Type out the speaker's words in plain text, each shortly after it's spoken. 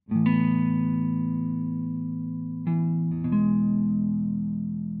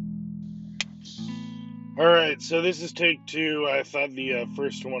All right, so this is take two. I thought the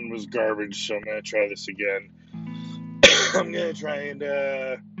first one was garbage, so I'm gonna try this again. I'm gonna try and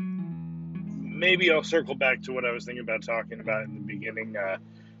maybe I'll circle back to what I was thinking about talking about in the beginning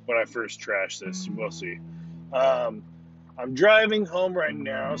when I first trashed this. We'll see. Um, I'm driving home right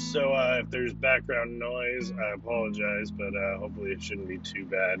now, so if there's background noise, I apologize, but hopefully it shouldn't be too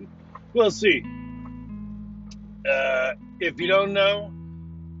bad. We'll see. If you don't know,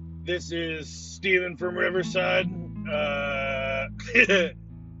 this is Steven from Riverside. Uh,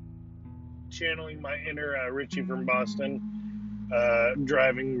 channeling my inner Richie from Boston,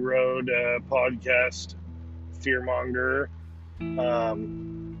 driving road podcast fearmonger.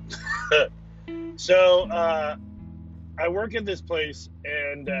 Um, so I work at this place,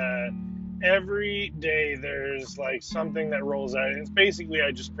 and every day there's like something that rolls out. It's basically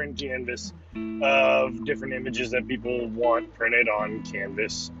I just print canvas of different images that people want printed on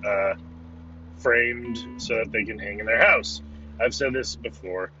canvas, framed so that they can hang in their house. I've said this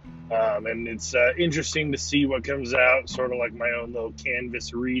before, and it's interesting to see what comes out, sort of like my own little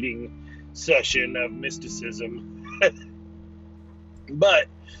canvas reading session of mysticism. But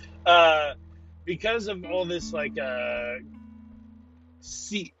uh, because of all this, like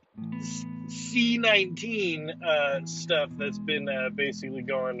C19 stuff that's been basically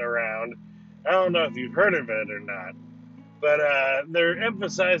going around, I don't know if you've heard of it or not, but they're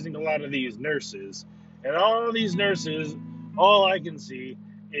emphasizing a lot of these nurses, and all of these nurses, all I can see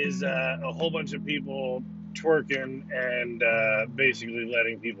is a whole bunch of people twerking and basically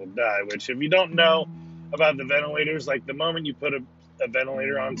letting people die. Which, if you don't know about the ventilators, like the moment you put a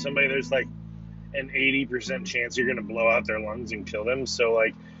ventilator on somebody, there's like an 80% chance you're going to blow out their lungs and kill them. So,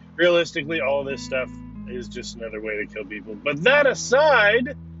 like, realistically, all this stuff is just another way to kill people. But that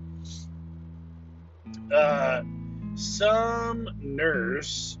aside, some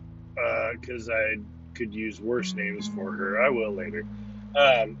nurse, because I could use worse names for her, I will later,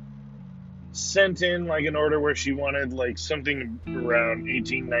 um, sent in like an order where she wanted like something around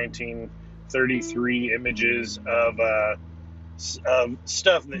 18, 19, 33 images of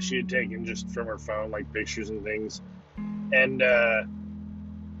stuff that she had taken just from her phone, like pictures and things. And a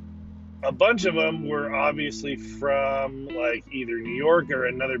bunch of them were obviously from like either New York or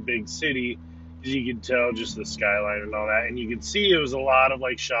another big city, because you could tell just the skyline and all that. And you could see it was a lot of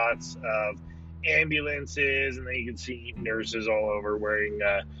like shots of ambulances, and then you could see nurses all over wearing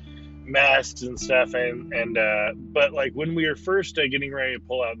masks and stuff. And but like when we were first getting ready to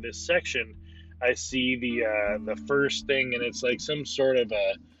pull out this section, I see the first thing, and it's like some sort of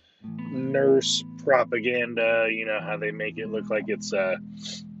a nurse propaganda. You know how they make it look like it's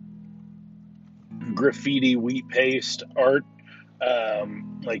graffiti wheat paste art,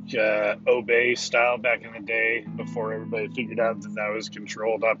 like Obey style back in the day before everybody figured out that that was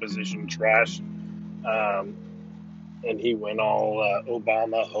controlled opposition trash. And he went all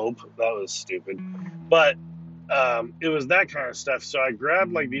Obama hope. That was stupid. But it was that kind of stuff. So I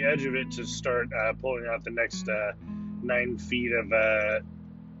grabbed like the edge of it to start pulling out the next 9 feet of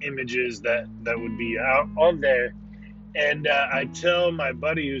images that would be out on there. And I tell my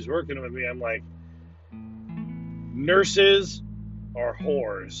buddy who's working with me, I'm like, nurses are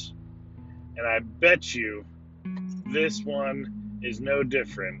whores. And I bet you this one is no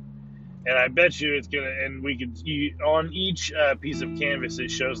different. And I bet you it's going to, and we could, on each piece of canvas,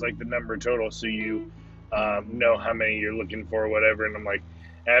 it shows like the number total, so you know how many you're looking for, whatever. And I'm like,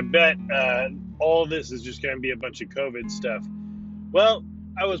 I bet all this is just going to be a bunch of COVID stuff. Well,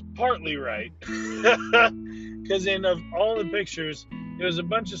 I was partly right. Because in of all the pictures, it was a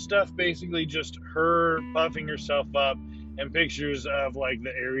bunch of stuff basically just her puffing herself up, and pictures of like the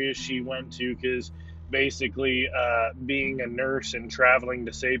areas she went to, because basically being a nurse and traveling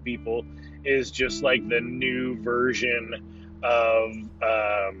to save people is just like the new version of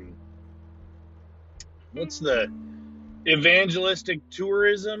what's the evangelistic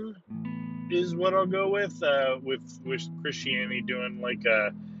tourism is what I'll go with Christianity doing like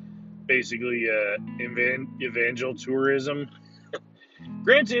basically evangel tourism.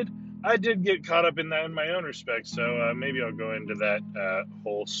 Granted, I did get caught up in that in my own respect, so maybe I'll go into that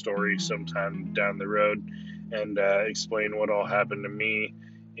whole story sometime down the road and explain what all happened to me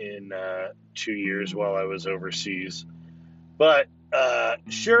in 2 years while I was overseas. But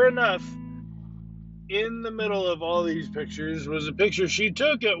sure enough, in the middle of all these pictures was a picture she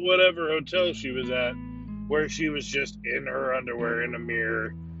took at whatever hotel she was at, where she was just in her underwear in a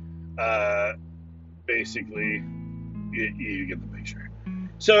mirror. Basically, you get the picture.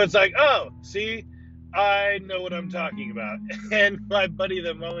 So it's like, oh, see, I know what I'm talking about. And my buddy,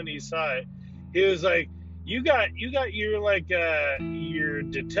 the moment he saw it, he was like, you got your like your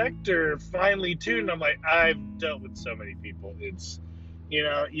detector finely tuned. I'm like, I've dealt with so many people. It's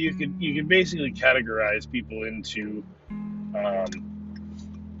you can basically categorize people into I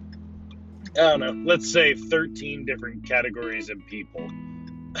don't know, let's say 13 different categories of people.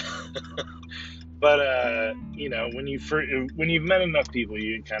 But when you've met enough people,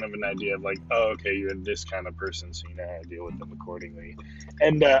 you get kind of an idea of like, oh, okay, you're this kind of person, so you know how to deal with them accordingly.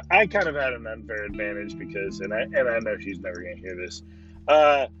 And I kind of had an unfair advantage because, and I know she's never gonna hear this.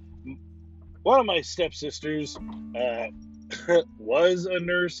 Uh, One of my stepsisters was a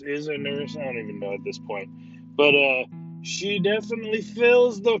nurse, is a nurse. I don't even know at this point, but she definitely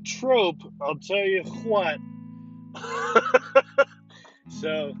fills the trope. I'll tell you what.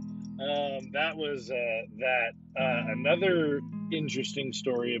 So that was that. Another interesting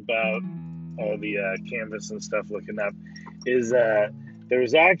story about all the canvas and stuff looking up is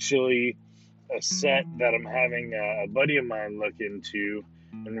there's actually a set that I'm having a buddy of mine look into,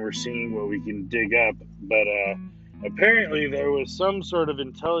 and we're seeing what we can dig up. But apparently, there was some sort of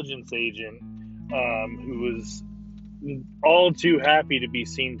intelligence agent who was all too happy to be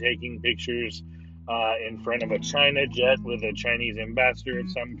seen taking pictures in front of a China jet with a Chinese ambassador of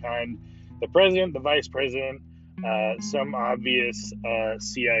some kind, the president, the vice president, some obvious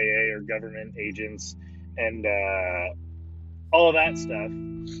CIA or government agents, and all that stuff,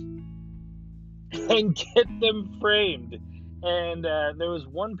 and get them framed. And there was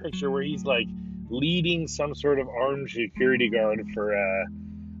one picture where he's like leading some sort of armed security guard for,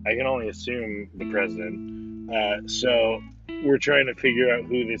 I can only assume, the president. So we're trying to figure out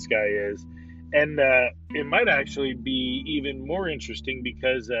who this guy is. And it might actually be even more interesting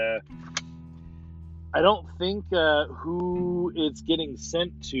because I don't think who it's getting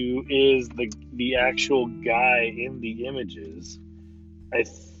sent to is the actual guy in the images,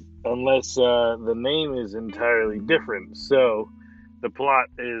 unless the name is entirely different. So the plot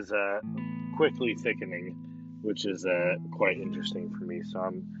is quickly thickening, which is quite interesting for me. So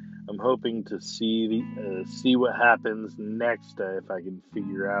I'm hoping to see what happens next if I can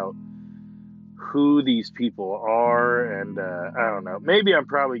figure out who these people are, and I don't know. Maybe I'm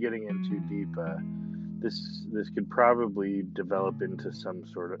probably getting in too deep. This could probably develop into some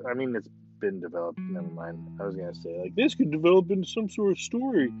sort of. I mean, it's been developed. Never mind. I was gonna say like this could develop into some sort of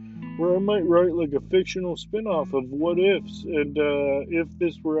story where I might write like a fictional spin-off of What Ifs, and if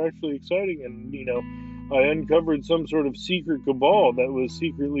this were actually exciting, and I uncovered some sort of secret cabal that was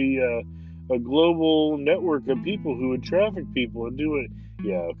secretly a global network of people who would traffic people and do it.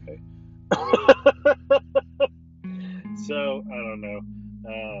 Yeah, okay. So I don't know.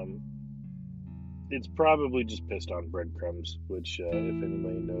 It's probably just pissed on breadcrumbs, which, if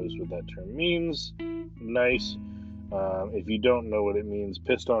anybody knows what that term means, nice. If you don't know what it means,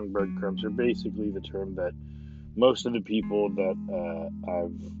 pissed on breadcrumbs are basically the term that most of the people that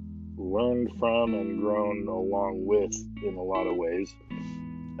I've learned from and grown along with in a lot of ways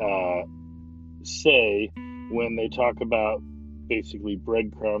say when they talk about basically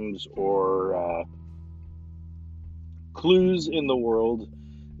breadcrumbs or clues in the world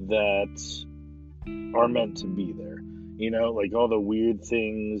that are meant to be there. Like all the weird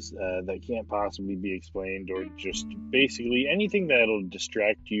things that can't possibly be explained, or just basically anything that'll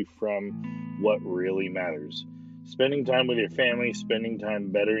distract you from what really matters. Spending time with your family, spending time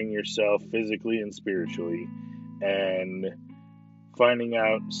bettering yourself physically and spiritually, and finding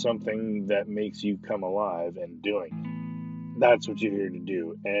out something that makes you come alive and doing it. That's what you're here to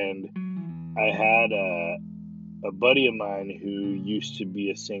do. And I had a buddy of mine who used to be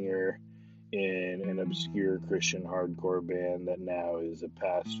a singer in an obscure Christian hardcore band that now is a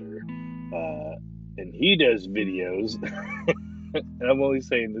pastor, and he does videos. And I'm only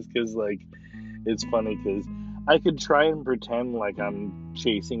saying this because it's funny because I could try and pretend like I'm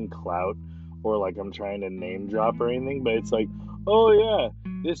chasing clout or like I'm trying to name drop or anything, but it's like, oh yeah,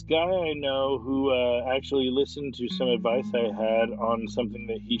 this guy I know who actually listened to some advice I had on something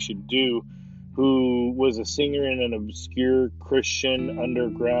that he should do, who was a singer in an obscure Christian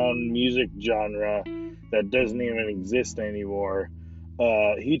underground music genre that doesn't even exist anymore.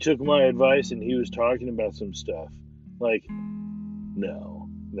 He took my advice and he was talking about some stuff. Like, no,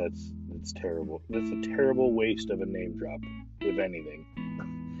 that's terrible. That's a terrible waste of a name drop, if anything.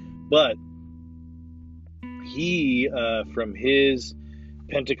 But he, from his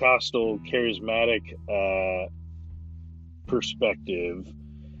Pentecostal charismatic perspective,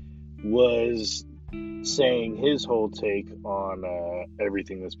 was saying his whole take on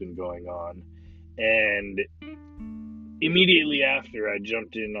everything that's been going on. And immediately after, I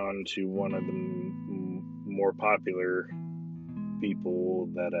jumped in onto one of the more popular people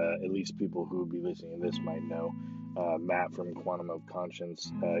that, at least people who would be listening to this might know, Matt from Quantum of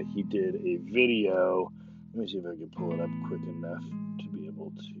Conscience, he did a video. Let me see if I can pull it up quick enough to be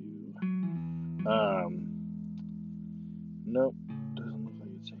able to. Nope, doesn't look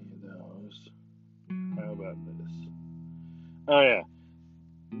like it's any of those. How about this? Oh yeah,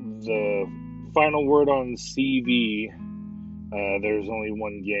 the final word on CV. There's only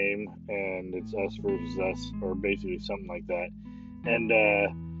one game, and it's us versus us, or basically something like that. And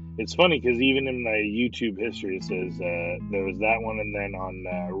it's funny because even in my YouTube history, it says there was that one, and then on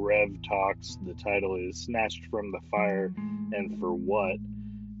Rev Talks, the title is "Snatched from the Fire," and for what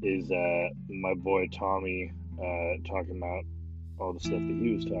is my boy Tommy talking about all the stuff that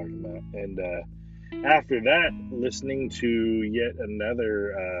he was talking about. And after that, listening to yet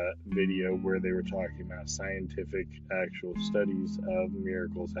another video where they were talking about scientific actual studies of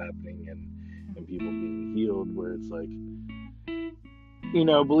miracles happening and people being healed, where it's like,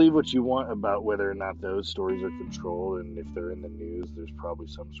 believe what you want about whether or not those stories are controlled, and if they're in the news, there's probably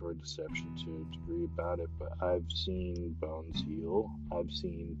some sort of deception to a degree about it. But I've seen bones heal. I've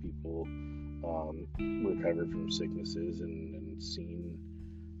seen people recover from sicknesses and seen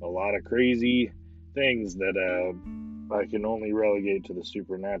a lot of crazy things that I can only relegate to the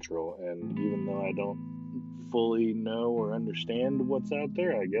supernatural. And even though I don't fully know or understand what's out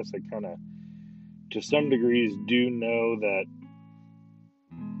there, I guess I kind of, to some degrees, do know that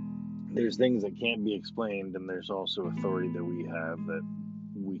there's things that can't be explained, and there's also authority that we have that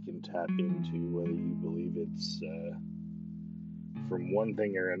we can tap into, whether you believe it's from one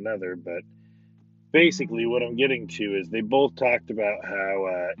thing or another. But basically what I'm getting to is they both talked about how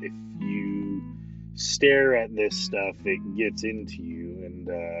if you stare at this stuff, it gets into you. And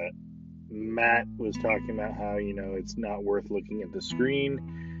Matt was talking about how, it's not worth looking at the screen.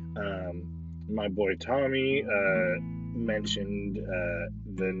 My boy Tommy mentioned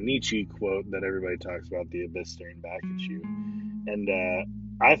the Nietzsche quote that everybody talks about, the abyss staring back at you. And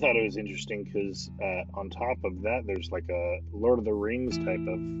I thought it was interesting because on top of that, there's like a Lord of the Rings type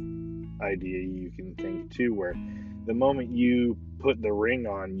of idea you can think too, where the moment you put the ring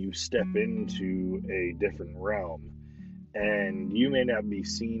on, you step into a different realm, and you may not be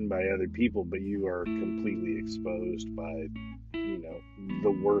seen by other people, but you are completely exposed by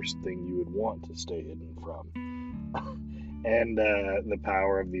the worst thing you would want to stay hidden from. And the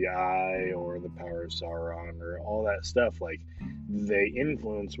power of the eye, or the power of Sauron, or all that stuff, like, they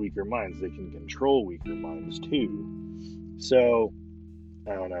influence weaker minds. They can control weaker minds too. So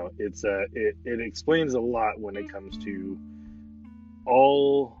I don't know. It's it explains a lot when it comes to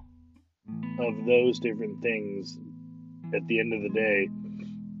all of those different things. At the end of the day,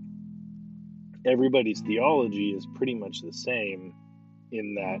 everybody's theology is pretty much the same,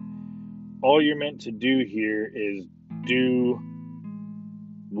 in that all you're meant to do here is do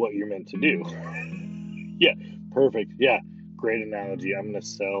what you're meant to do. Yeah, perfect. Yeah, great analogy. I'm going to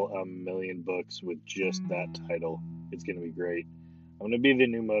sell 1 million books with just that title. It's going to be great. I'm going to be the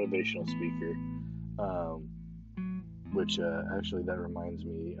new motivational speaker, which actually that reminds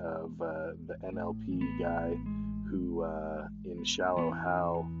me of the NLP guy who in Shallow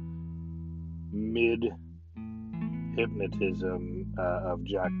Hal, mid-hypnotism of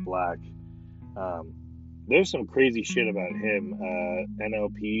Jack Black, there's some crazy shit about him.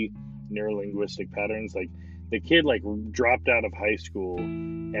 NLP, neuro-linguistic patterns, like the kid dropped out of high school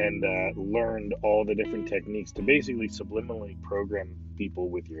and learned all the different techniques to basically subliminally program people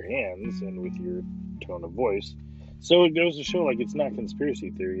with your hands and with your tone of voice. So it goes to show, it's not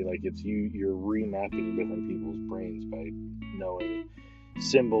conspiracy theory. It's you're remapping different people's brains by knowing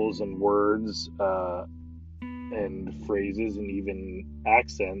symbols and words and phrases and even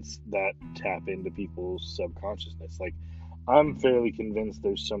accents that tap into people's subconsciousness. I'm fairly convinced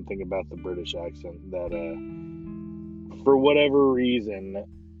there's something about the British accent that for whatever reason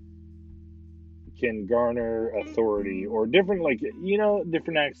can garner authority, or different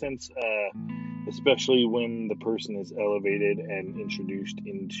different accents, especially when the person is elevated and introduced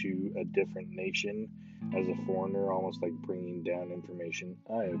into a different nation as a foreigner, almost like bringing down information.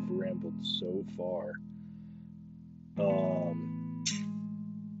 I have rambled so far. I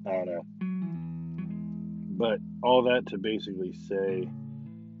don't know. But all that to basically say,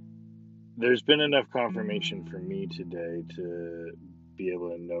 there's been enough confirmation for me today to be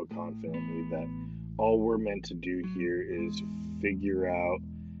able to know confidently that all we're meant to do here is figure out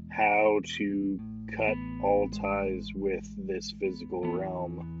how to cut all ties with this physical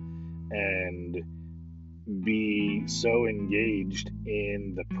realm and be so engaged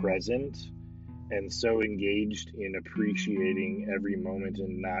in the present and so engaged in appreciating every moment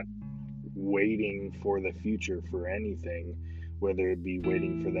and not waiting for the future for anything, whether it be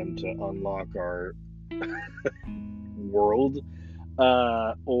waiting for them to unlock our world,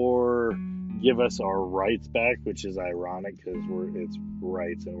 or give us our rights back, which is ironic because it's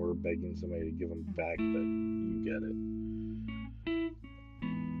rights and we're begging somebody to give them back, but you get it.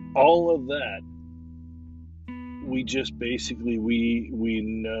 All of that, we just basically we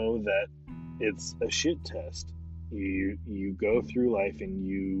know that it's a shit test. You go through life and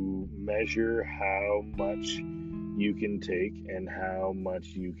you measure how much you can take and how much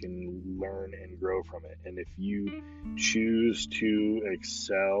you can learn and grow from it. And if you choose to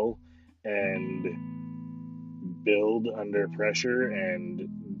excel and build under pressure and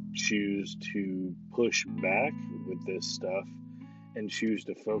choose to push back with this stuff and choose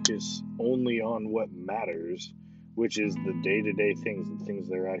to focus only on what matters, which is the day-to-day things, the things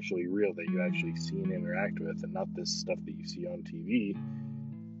that are actually real, that you actually see and interact with, and not this stuff that you see on TV,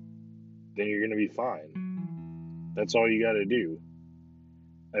 then you're going to be fine. That's all you got to do.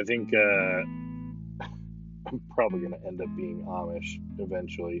 I think I'm probably going to end up being Amish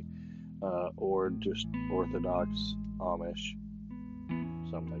eventually, or just Orthodox Amish,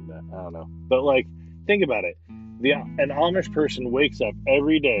 something like that. I don't know. But, like, think about it. An Amish person wakes up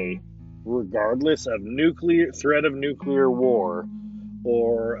every day, regardless of threat of nuclear war,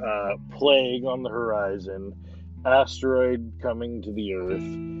 or plague on the horizon, asteroid coming to the Earth,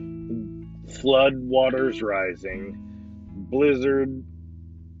 flood waters rising, blizzard,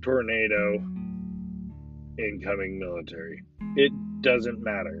 tornado, incoming military. It doesn't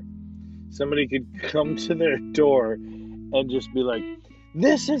matter. Somebody could come to their door and just be like,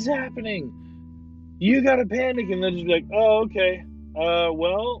 "This is happening. You gotta panic," and they'll just be like, "Oh, okay.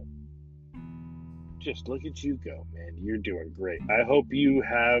 Well, just look at you go, man. You're doing great. I hope you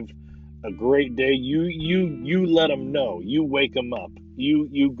have a great day." You let them know. You wake them up.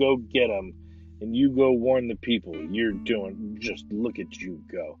 You go get them, and you go warn the people. Just look at you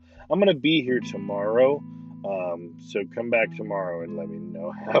go. I'm gonna be here tomorrow, so come back tomorrow and let me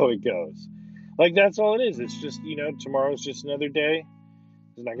know how it goes. Like, that's all it is. It's just, tomorrow's just another day.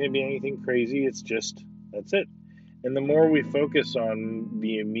 There's not gonna be anything crazy. It's just, that's it. And the more we focus on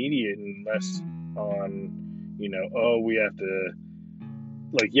the immediate and less on, we have to,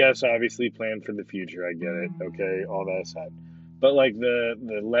 like, yes, obviously plan for the future. I get it. Okay, all that aside. But, like,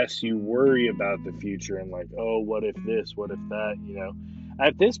 the less you worry about the future and, like, oh, what if this, what if that,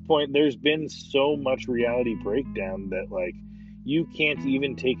 at this point, there's been so much reality breakdown that, like, you can't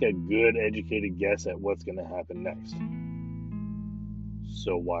even take a good educated guess at what's going to happen next.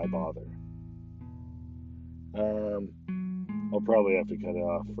 So why bother? I'll probably have to cut it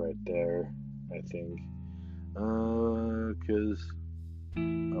off right there, I think. Because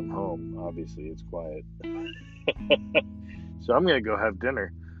I'm home. Obviously, it's quiet. So I'm going to go have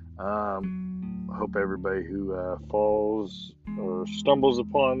dinner. I hope everybody who falls or stumbles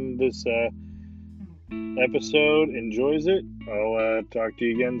upon this episode enjoys it. I'll talk to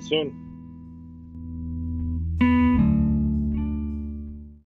you again soon.